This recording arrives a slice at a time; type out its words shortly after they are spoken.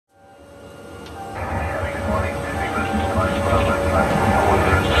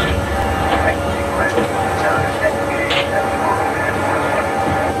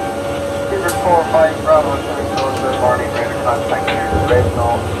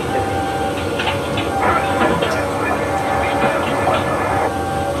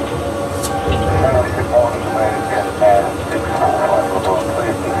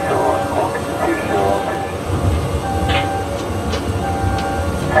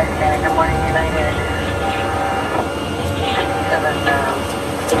Good morning, United. 57,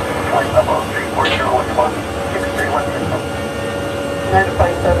 flight level 34011, 631 system. United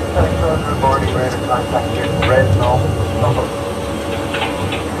Flight 770 reporting radar contact here, Fresno, Local.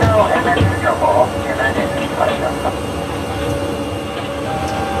 No, and then trouble, United Flight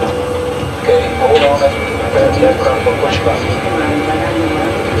 770. Okay, hold on, that's the aircraft will push back.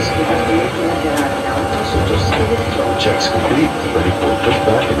 Checks complete. Ready for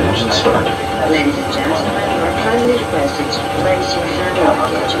pushback and engine start. Ladies and gentlemen, you are kindly requested to place your hand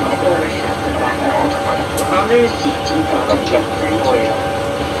luggage in the overhead compartment or under a seat in front of you. Thank you.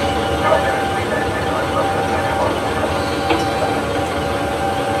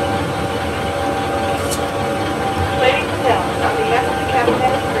 Ladies and gentlemen, on behalf of the captain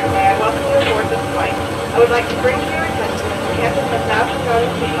and his crew, may I welcome you aboard this flight. I would like to bring to your attention that the captain has now turned on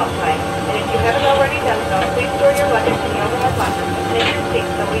the seatbelt sign, and if you haven't already done so, please store your luggage in the overhead locker and take your seat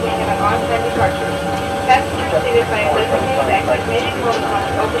so we may have an on-time departure. Passengers seated by a designated exit may be called upon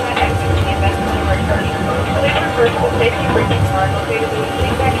to open that exit in the event of an emergency. Please refer to the safety briefing card located in the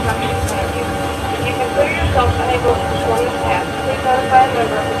seat back pocket in front of you. If you consider yourself unable to perform this task, please notify a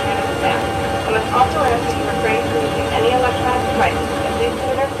member of the cabin staff. I must also ask that you refrain from using any electronic devices as these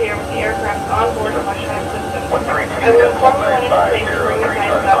could interfere with the aircraft's onboard electronic system. I will inform you when it is safe to bring your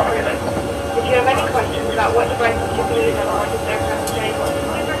guidance out for you. If you have any questions about what devices you can use on board this aircraft today,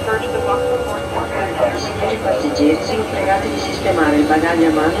 please refer to the welcome aboard Signori passeggeri, sono pregati di sistemare il bagaglio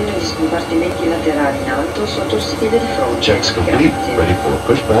a mano negli scompartimenti laterali in alto sotto il sedile di fronte. Checks complete. Ready for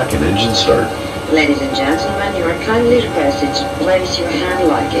pushback and engine start. Ladies and gentlemen, you are kindly requested to place your hand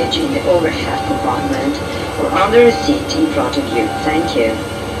luggage in the overhead compartment or under a seat in front of you. Thank you.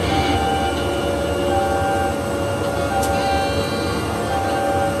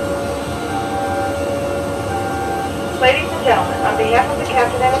 Ladies and gentlemen, on behalf of the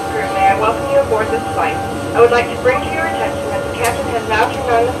captain and his crew, may I welcome you aboard this flight. I would like to bring to your attention that the captain has now turned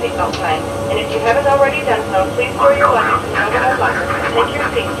on the seatbelt sign, and if you haven't already done so, please store your luggage in the overhead locker and take your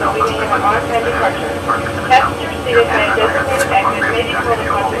seat so we may have an on-time departure. Passengers seated by a designated exit may be called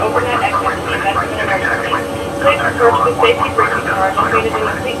upon to open that exit in the event of an emergency. Please refer to the safety briefing card located in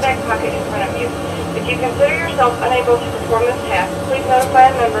the seat back pocket in front of you. If you consider yourself unable to perform this task, please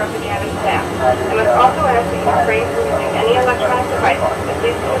notify a member of the cabin staff. I must also ask that you refrain from using any electronic devices as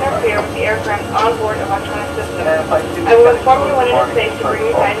these can interfere with the aircraft's onboard electronic system. I will inform you when it is safe to bring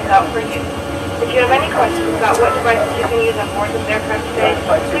your guidance out for use. If you have any questions about what devices you can use on board this aircraft today,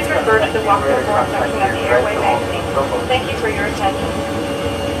 please refer to the welcome aboard section of the Airway magazine. Thank you for your attention.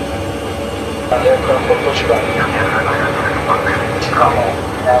 Aircraft will push back.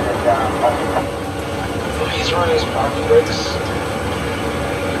 He's running his parking brakes.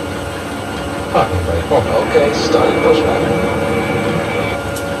 Parking brake. Okay, starting pushback.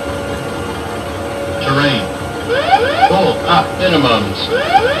 Terrain. Pull up minimums.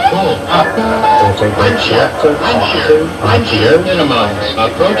 Pull up. Wind shear. Wind shear minimums.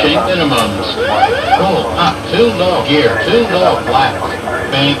 Approaching minimums. Pull up. Too low. Gear. Too low. Flat.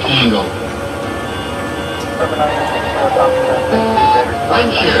 Bank angle.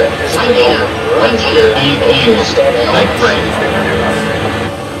 Wind shear. Wind shear. Wind shear. Bank angle. Sight brake.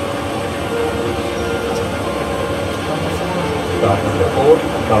 Starting the board.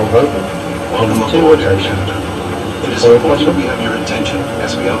 Valve open. Welcome Two aboard, rotation. It is important we have your attention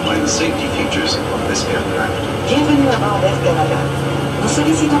as we outline the safety features of this aircraft. Bienvenue à bord d'Air Canada. Nous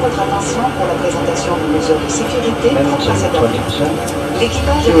sollicitons votre attention pour la présentation de mesures de sécurité propres à cette avion.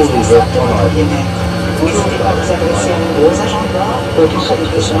 L'équipage est responsable de votre bien-être. N'hésitez pas à vous adresser à l'un de nos agents de bord en cas de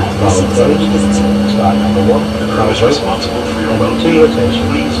besoin ou si vous avez des questions. The crew is responsible for your well-being.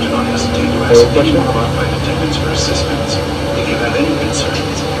 Please do not hesitate to ask any of our flight attendants for assistance. If you have any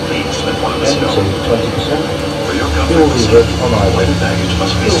concerns, please let one of us know. For your comfort and safety, flight baggage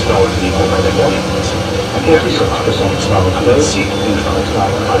must be stored in the overhead bins. We have your articles under the seat in front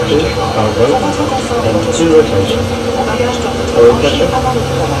prior to takeoff. Pour votre confort et votre sécurité, vos bagages doivent être rangés avant le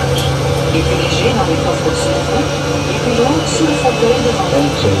décollage. Les plus légers dans les coffres au-dessus de vous, les plus lourds sous le fauteuil devant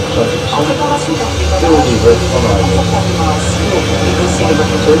vous. En préparation d'un décollage, vous devez confortablement assis, les dossiers de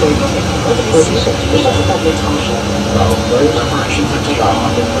votre fauteuil doivent être redressés et votre table étrangère. Preparation for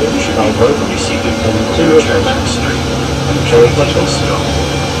takeoff. You should be properly seated with your chair back straight and tray table still.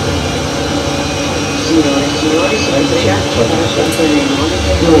 Signore e signori, siete pregati per ascoltare le nuove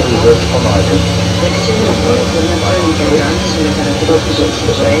lezioni di informazioni integranti sulle caratteristiche di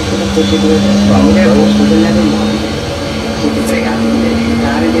sicurezza e le procedure per salire a bordo dell'aeromobile. Siete pregati di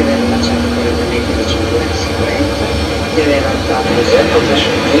verificare di aver allacciato correttamente le cinture di sicurezza, di aver alzato le sue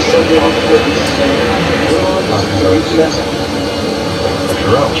posizioni di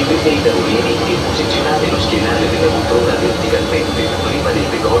Montreal. Ci permette a movimenti di posizionare lo schienale della motora verticalmente prima del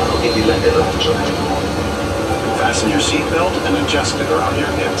decollo e dell'atterraggio. Fasten your seatbelt and adjust it around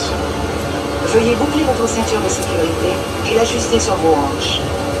your hips. Veuillez boucler votre ceinture de sécurité et l'ajuster sur vos hanches.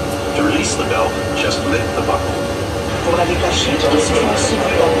 To release the belt, just lift the buckle. Pour la détacher, il suffit de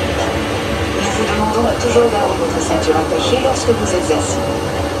soulever la boucle. Nous vous demandons de toujours garder votre ceinture attachée lorsque vous êtes assis.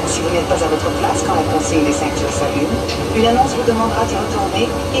 Si vous n'êtes pas à votre place quand la consigne des ceintures s'allume, une annonce vous demandera d'y retourner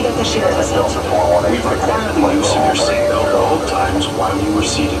et d'attacher votre ceinture. We require the use of your seatbelt at all times while you are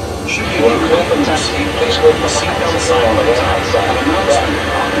seated. Should you need to open your seat, please hold the seatbelt sign on the top. An announcement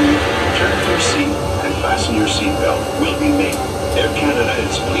underneath. Turn to your seat and fasten your seatbelt will be made. Air Canada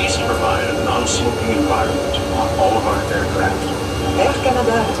is pleased to provide a non-smoking environment on all of our aircraft. Air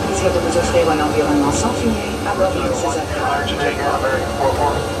Canada a le plaisir de vous offrir un environnement sans fumée à bord de ses avions. To take off.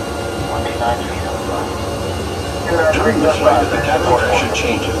 During the flight, if the cabin pressure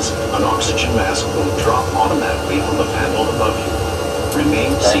changes, an oxygen mask will drop automatically from the panel above you.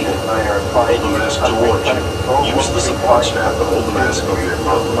 Remain seated. Hold the mask towards you. Use the support strap to hold the mask over your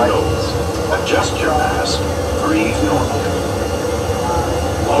mouth and nose. Adjust your mask. Breathe normally.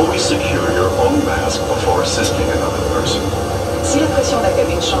 Always secure your own mask before assisting another person. Si la pression de la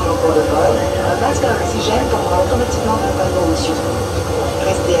cabine change au cours de vol, un masque à oxygène tombera automatiquement d'un panneau au-dessus de vous.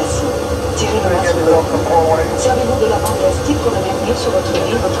 Restez assis. Tirez le masque de votre cou. Servez-vous de la bande élastique pour le maintenir sur votre nez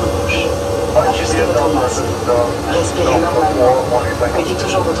et votre bouche. Ajustez votre masque. Respirez normalement. Mettez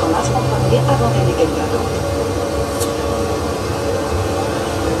toujours votre masque en premier avant d'aider quelqu'un d'autre.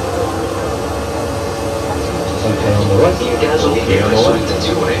 In caso di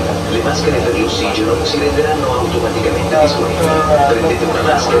depressurizzazione, le maschere per l'ossigeno si renderanno automaticamente disponibili. Prendete una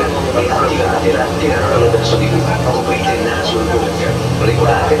maschera e attivatela tirandola verso di voi. Coprite il naso e bocca.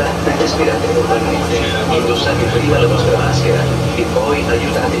 Regolatela e respirate normalmente. Indossate prima la vostra maschera e poi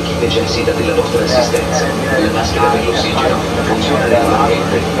aiutate chi necessita della vostra assistenza. La maschera per l'ossigeno funziona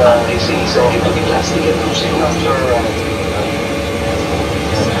regolarmente, anche se il sacchetto di plastica non si gonfia.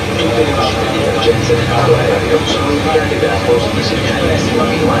 Tutte le uscite di emergenza del volo aereo sono indicate da appositi segnali fino a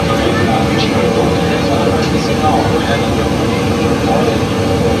 15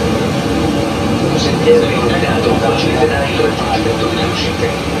 Un sentiero illuminato faciliterà il raggiungimento delle uscite.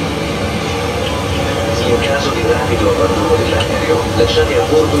 In caso di rapido abbandono dell'aereo, lasciate a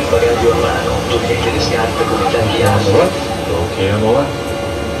bordo il bagaglio a mano, togliete le scarpe con i tagli acqua.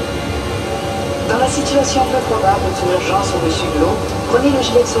 Dans la situation peu probable d'une urgence au-dessus de l'eau, prenez le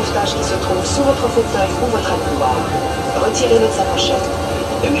gilet de sauvetage qui se trouve sous votre fauteuil ou votre accoudoir. Retirez-le de sa pochette.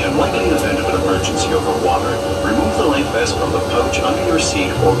 In the unlikely event of an emergency over water, remove the life vest from the pouch under your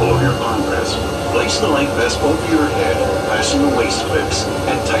seat or below your armrest. Place the life vest over your head, fasten the waist clips,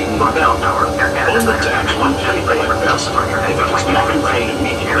 and tighten the belt. Pull the tabs to inflate the life vest. If it does not inflate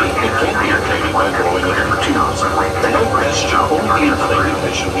immediately, it can be inflated by blowing up your tubes. The life vest should only be inflated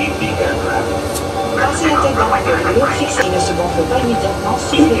as you leave the aircraft. Passez la tête dans l'intérieur, fixez et ne se gonfle pas immédiatement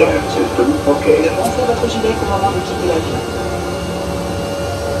sous les dents. Gonflez votre gilet au moment de quitter l'avion.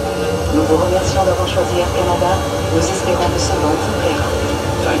 Nous vous remercions d'avoir choisi Air Canada. Nous espérons que ce vol vous plaira.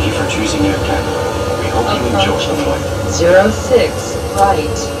 Thank you for choosing Air Canada. We hope you enjoy the flight. 06,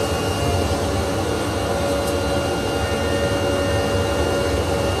 right.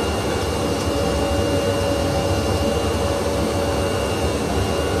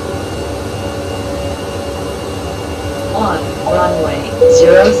 Runway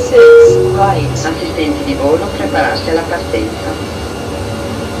 06, right. Assistenti di volo, prepararsi alla partenza.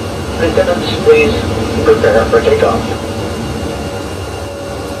 Lieutenants, please prepare for takeoff.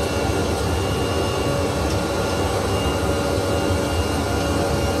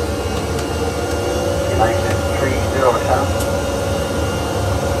 United 3010.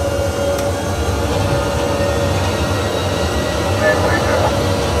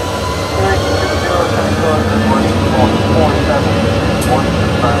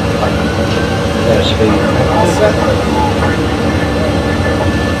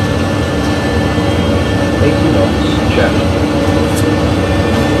 Check.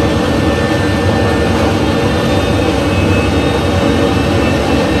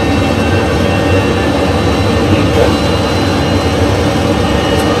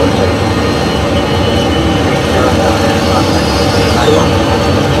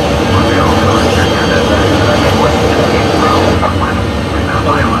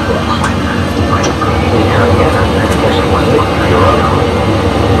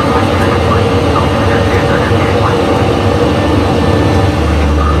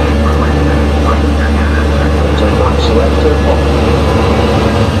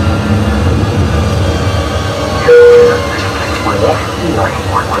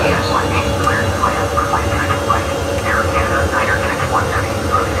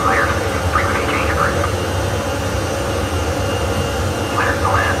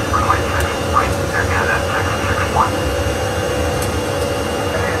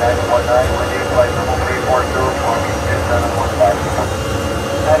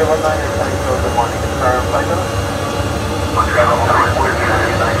 Montreal,